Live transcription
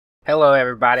Hello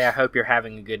everybody, I hope you're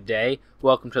having a good day.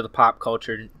 Welcome to the Pop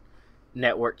Culture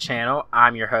Network channel.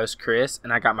 I'm your host Chris,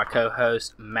 and I got my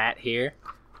co-host Matt here.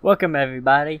 Welcome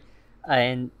everybody.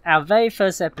 In our very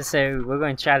first episode, we're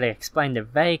going to try to explain the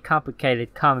very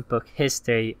complicated comic book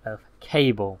history of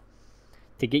Cable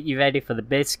to get you ready for the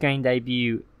big screen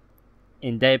debut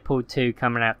in Deadpool 2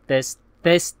 coming out this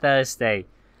Thursday.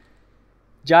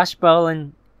 Josh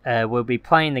Brolin will be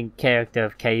playing the character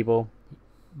of Cable.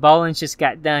 Brolin just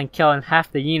got done killing half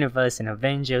the universe in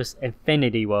Avengers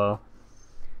Infinity War.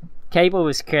 Cable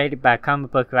was created by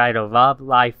comic book writer Rob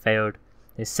Liefeld,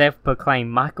 the self-proclaimed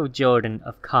Michael Jordan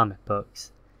of comic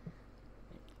books.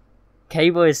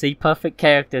 Cable is the perfect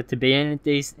character to be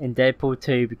introduced in Deadpool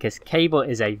 2 because Cable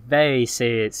is a very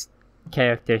serious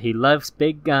character. He loves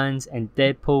big guns, and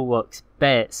Deadpool works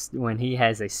best when he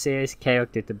has a serious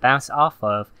character to bounce off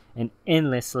of and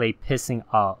endlessly pissing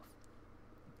off.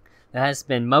 There has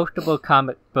been multiple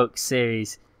comic book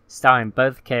series starring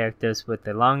both characters, with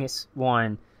the longest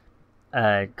one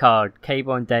called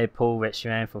Cable and Deadpool, which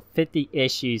ran for 50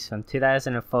 issues from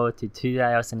 2004 to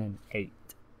 2008.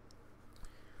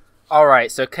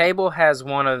 Alright, so Cable has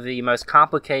one of the most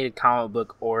complicated comic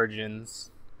book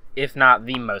origins, if not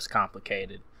the most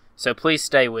complicated. So please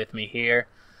stay with me here.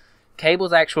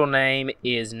 Cable's actual name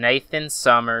is Nathan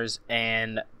Summers,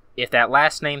 and if that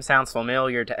last name sounds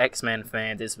familiar to X-Men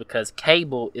fans, it's because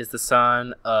Cable is the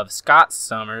son of Scott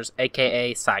Summers,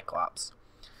 aka Cyclops,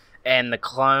 and the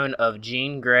clone of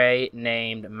Jean Grey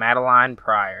named Madeline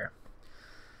Pryor.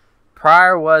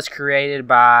 Pryor was created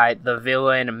by the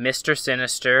villain Mr.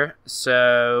 Sinister,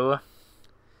 so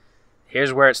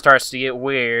here's where it starts to get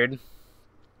weird.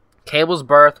 Cable's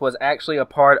birth was actually a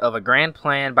part of a grand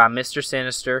plan by Mr.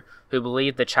 Sinister, who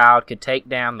believed the child could take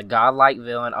down the godlike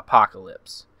villain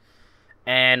Apocalypse.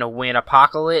 And when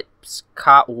Apocalypse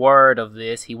caught word of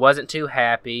this, he wasn't too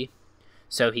happy,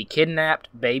 so he kidnapped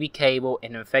baby Cable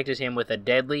and infected him with a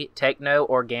deadly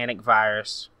techno-organic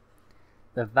virus.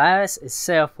 The virus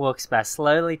itself works by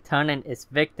slowly turning its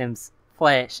victim's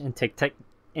flesh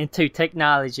into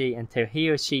technology until he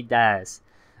or she dies.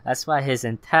 That's why his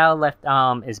entire left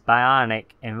arm is bionic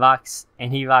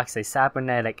and he rocks a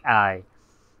cybernetic eye.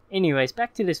 Anyways,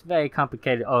 back to this very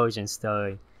complicated origin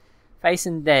story.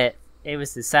 Facing death, it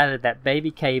was decided that baby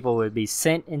Cable would be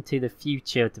sent into the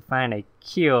future to find a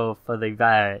cure for the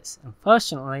virus.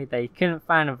 Unfortunately, they couldn't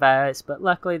find a virus, but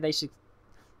luckily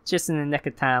just in the nick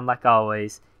of time, like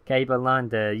always, Cable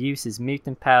learned to use his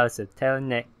mutant powers of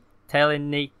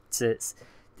telekinesis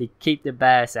to keep the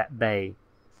virus at bay,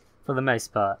 for the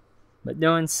most part. But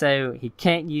doing so, he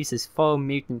can't use his full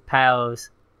mutant powers,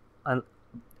 or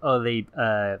the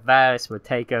virus will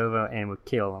take over and will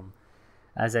kill him.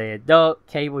 As an adult,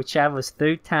 Cable travels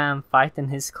through time fighting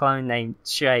his clone named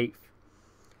Strafe.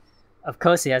 Of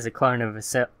course he has a clone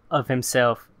of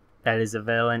himself that is a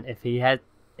villain.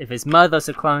 If his mother's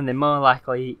a clone, then more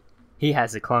likely he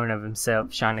has a clone of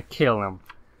himself trying to kill him.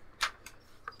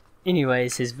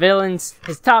 Anyways, his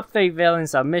top 3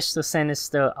 villains are Mr.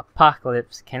 Sinister,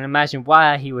 Apocalypse. Can't imagine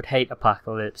why he would hate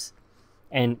Apocalypse,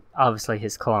 and obviously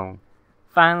his clone.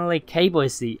 Finally, Cable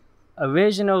is the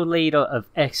original leader of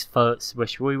X-Force,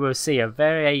 which we will see a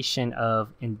variation of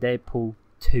in Deadpool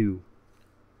 2.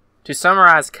 To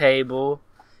summarize Cable,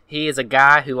 he is a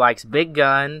guy who likes big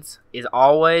guns, is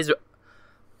always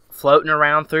floating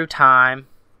around through time,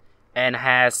 and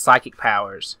has psychic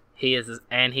powers. He is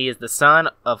the son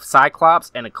of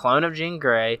Cyclops and a clone of Jean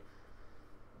Grey.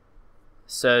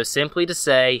 So simply to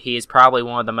say, he is probably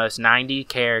one of the most 90s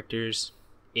characters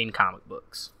in comic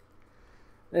books.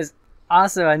 There's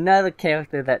also another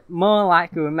character that more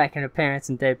likely will make an appearance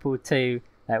in Deadpool 2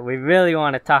 that we really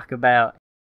want to talk about.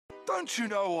 Don't you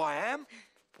know who I am?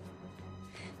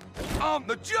 I'm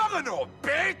the Juggernaut,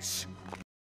 bitch!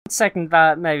 Second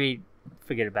thought, maybe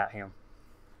forget about him.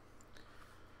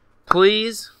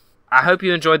 Please, I hope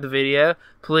you enjoyed the video.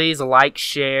 Please like,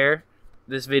 share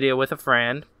this video with a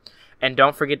friend. And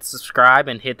don't forget to subscribe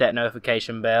and hit that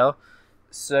notification bell,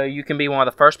 so you can be one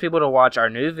of the first people to watch our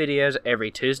new videos every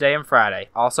Tuesday and Friday.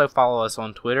 Also follow us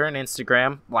on Twitter and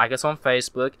Instagram, like us on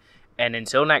Facebook, and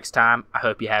until next time, I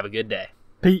hope you have a good day.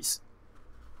 Peace.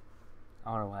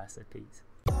 I don't know why I said peace.